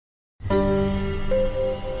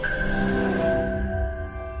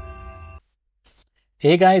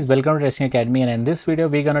Hey guys, welcome to Testing Academy, and in this video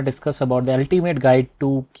we're gonna discuss about the ultimate guide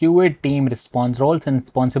to QA team response roles and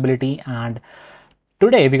responsibility. And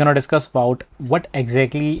today we're gonna discuss about what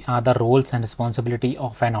exactly are the roles and responsibility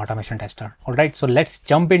of an automation tester. All right, so let's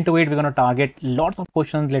jump into it. We're gonna target lots of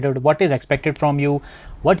questions related to what is expected from you,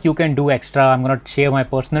 what you can do extra. I'm gonna share my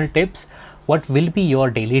personal tips, what will be your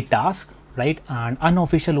daily task, right? And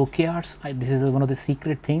unofficial OKRs. This is one of the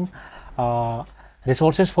secret things.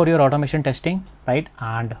 Resources for your automation testing, right?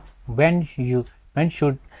 And when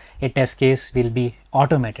should a test case will be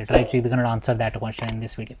automated, right? So we're going to answer that question in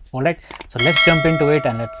this video. All right, so let's jump into it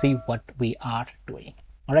and let's see what we are doing.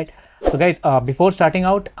 All right, so guys, before starting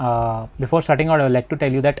out I would like to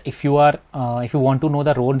tell you that if you want to know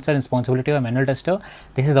the roles and responsibility of a manual tester,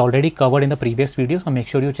 this is already covered in the previous video, so make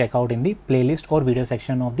sure you check out in the playlist or video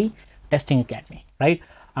section of the Testing Academy, right?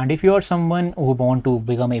 And if you are someone who want to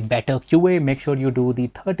become a better QA, make sure you do the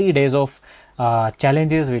 30 days of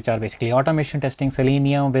challenges, which are basically automation testing,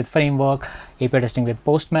 Selenium with framework, API testing with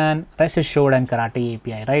Postman, REST assured, and Karate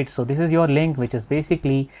API, right? So this is your link, which is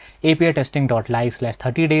basically API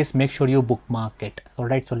testing.live/30 days. Make sure you bookmark it. All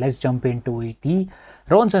right, so let's jump into it. The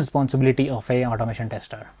roles and responsibility of a automation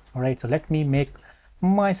tester. All right, so let me make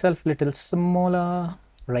myself little smaller,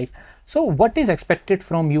 right? So what is expected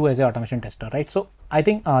from you as an automation tester, right? So I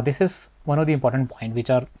think this is one of the important points, which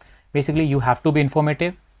are basically you have to be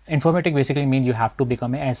informative. Informative basically means you have to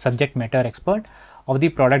become a subject matter expert of the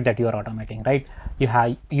product that you are automating, right?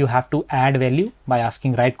 You have to add value by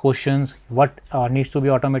asking right questions. What needs to be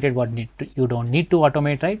automated, what you don't need to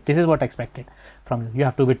automate, right? This is what expected from you. You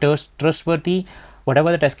have to be trustworthy.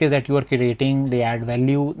 Whatever the test case that you are creating, they add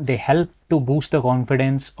value, they help to boost the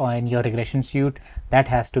confidence in your regression suite. That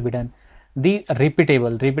has to be done. The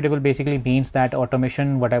repeatable basically means that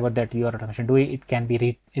automation, whatever that your automation doing, it can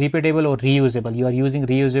be repeatable or reusable. You are using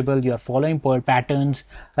reusable, you are following patterns,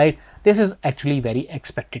 right? This is actually very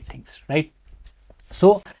expected things, right?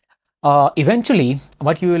 So eventually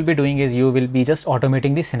what you will be doing is you will be just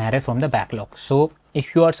automating the scenario from the backlog. So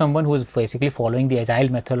if you are someone who is basically following the agile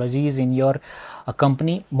methodologies in your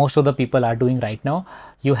company, most of the people are doing right now,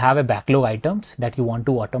 you have a backlog items that you want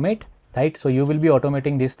to automate, right? So you will be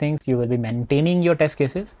automating these things. You will be maintaining your test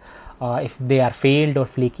cases if they are failed or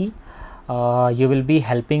flaky. You will be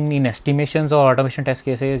helping in estimations or automation test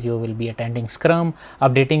cases. You will be attending Scrum,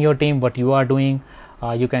 updating your team what you are doing.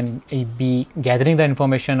 You can be gathering the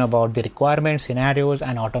information about the requirements, scenarios,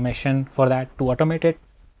 and automation for that to automate it.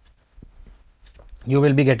 You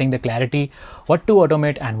will be getting the clarity what to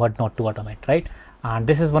automate and what not to automate, right? And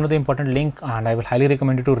this is one of the important link, and I will highly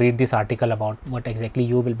recommend you to read this article about what exactly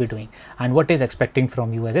you will be doing and what is expecting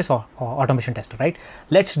from you as a automation tester, right?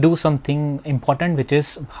 Let's do something important, which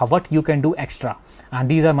is what you can do extra, and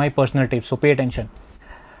these are my personal tips, so pay attention.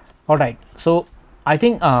 All right, so I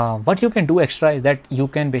think what you can do extra is that you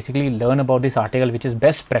can basically learn about this article, which is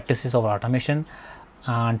best practices of automation,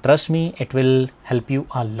 and trust me, it will help you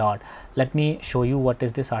a lot. Let me show you what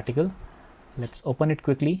is this article. Let's open it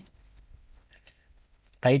quickly,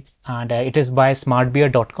 right? And it is by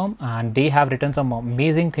smartbeer.com, and they have written some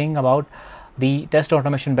amazing thing about the test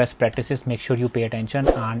automation best practices. Make sure you pay attention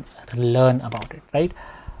and learn about it, right?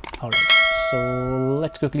 All right, so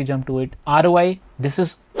let's quickly jump to it. ROI, this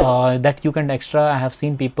is that you can extra. I have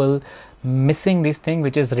seen people missing this thing,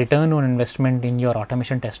 which is return on investment in your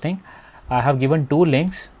automation testing. I have given two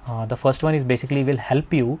links. The first one is basically will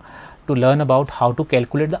help you to learn about how to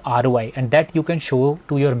calculate the ROI, and that you can show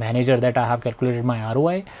to your manager that I have calculated my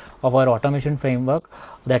ROI of our automation framework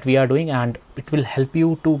that we are doing, and it will help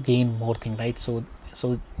you to gain more thing, right? So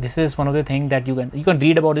this is one of the things that you can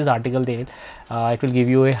read about this article there. It will give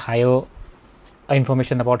you a higher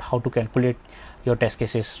information about how to calculate your test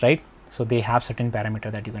cases, right? So they have certain parameter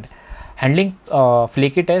that you can handling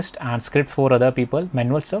flaky test and script for other people,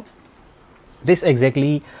 manual stuff. This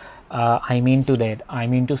exactly I mean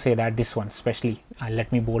to say that this one especially, let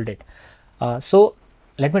me bold it. So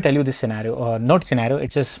let me tell you this scenario, not scenario,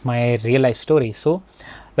 it's just my real life story. So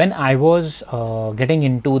when I was getting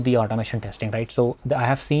into the automation testing, right? So I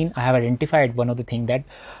have identified one of the thing that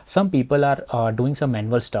some people are doing some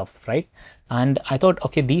manual stuff, right? And I thought,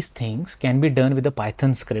 okay, these things can be done with a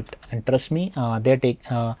Python script, and trust me,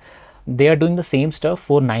 they are doing the same stuff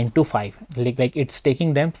for 9 to 5, like it's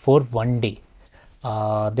taking them for 1 day.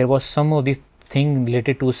 There was some of these thing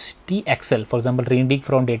related to Excel, for example, reading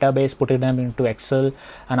from database, putting them into Excel,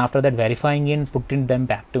 and after that verifying in, putting them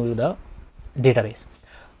back to the database.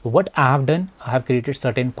 So what I have done, I have created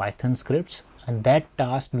certain Python scripts, and that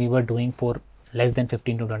task we were doing for less than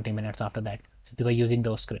 15 to 20 minutes. After that, so we were using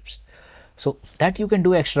those scripts. So that you can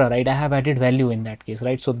do extra, right? I have added value in that case,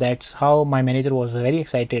 right? So that's how my manager was very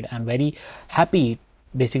excited and very happy.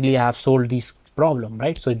 Basically, I have solved this problem,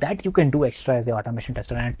 right? So that you can do extra as the automation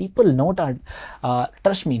tester, and people know that,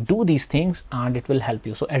 trust me, do these things and it will help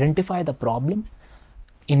you. So identify the problem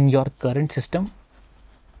in your current system,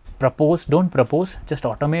 don't propose, just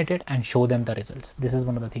automate it and show them the results. This is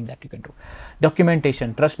one of the things that you can do.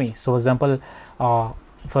 Documentation, trust me. So example,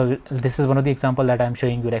 for this is one of the example that I'm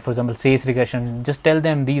showing you, like for example sales regression, just tell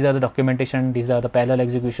them these are the documentation, these are the parallel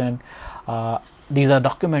execution, these are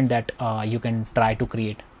document that you can try to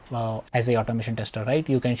create as a automation tester, right?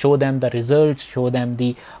 You can show them the results, show them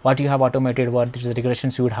the what you have automated, what is the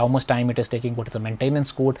regression suite, how much time it is taking, what is the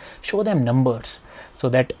maintenance code, show them numbers so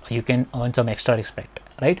that you can earn some extra respect,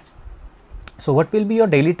 right? So what will be your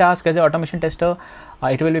daily task as an automation tester?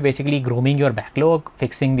 It will be basically grooming your backlog,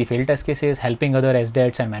 fixing the failed test cases, helping other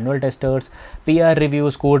SDETs and manual testers, PR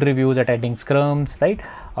reviews, code reviews, attending scrums, right?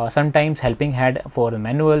 Sometimes helping head for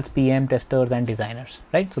manuals, PM testers and designers,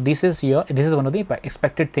 right? So this is one of the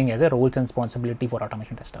expected thing as a roles and responsibility for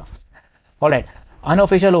automation tester. All right.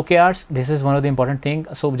 Unofficial OKRs, this is one of the important thing.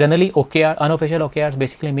 So generally unofficial OKRs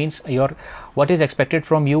basically means what is expected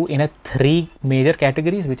from you in a 3 major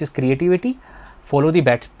categories, which is creativity, follow the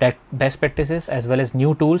best practices as well as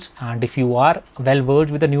new tools, and if you are well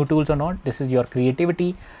versed with the new tools or not, this is your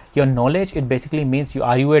creativity. Your knowledge, it basically means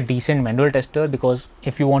are you a decent manual tester, because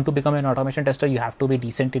if you want to become an automation tester you have to be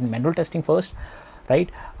decent in manual testing first,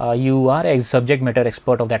 right? You are a subject matter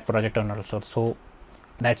expert of that project or not, so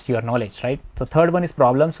that's your knowledge, right? So third one is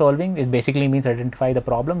problem solving. It basically means identify the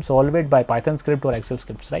problem, solve it by Python script or Excel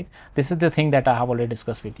scripts, right? This is the thing that I have already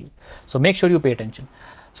discussed with you, so make sure you pay attention.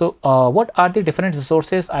 So what are the different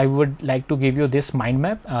resources? I would like to give you this mind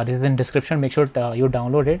map. This is in description, make sure you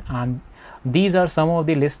download it, and these are some of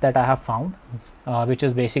the lists that I have found, which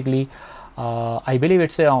is basically I believe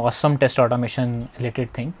it's an awesome test automation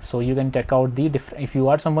related thing. So you can check out if you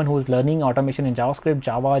are someone who is learning automation in JavaScript,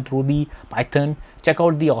 Java, Ruby, Python, check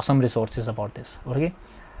out the awesome resources about this. Okay,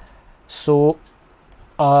 so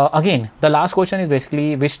again, the last question is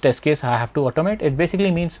basically which test case I have to automate. It basically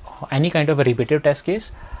means any kind of a repetitive test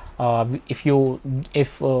case.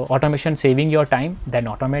 If automation saving your time, then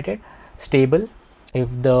automate it. Stable, if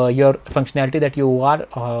your functionality that you are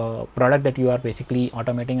product that you are basically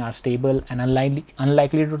automating are stable and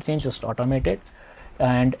unlikely to change, just automate it.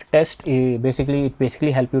 And test, it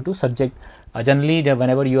basically help you to subject generally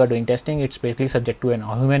whenever you are doing testing, it's basically subject to an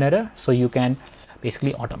human error, so you can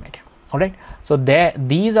basically automate it. All right, so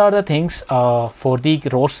these are the things for the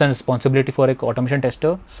roles and responsibility for a automation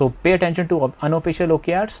tester. So pay attention to unofficial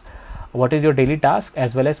OKRs, what is your daily task,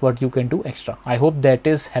 as well as what you can do extra. I hope that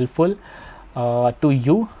is helpful to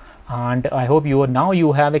you, and I hope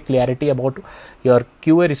you have a clarity about your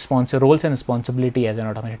QA roles and responsibility as an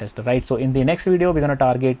automation tester, right? So in the next video we're going to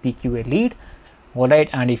target the QA lead. All right,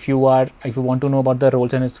 and if you want to know about the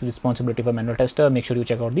roles and responsibility for manual tester, make sure you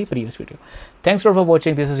check out the previous video. Thanks for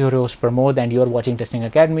watching. This is your host Pramod, and you are watching Testing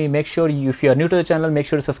Academy. Make sure if you are new to the channel, make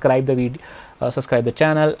sure to subscribe the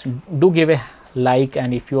channel. Do give a like,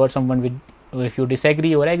 and if you are someone if you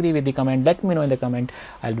disagree or agree with the comment, let me know in the comment.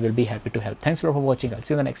 I will be happy to help. Thanks for watching. I'll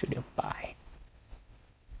see you in the next video. Bye.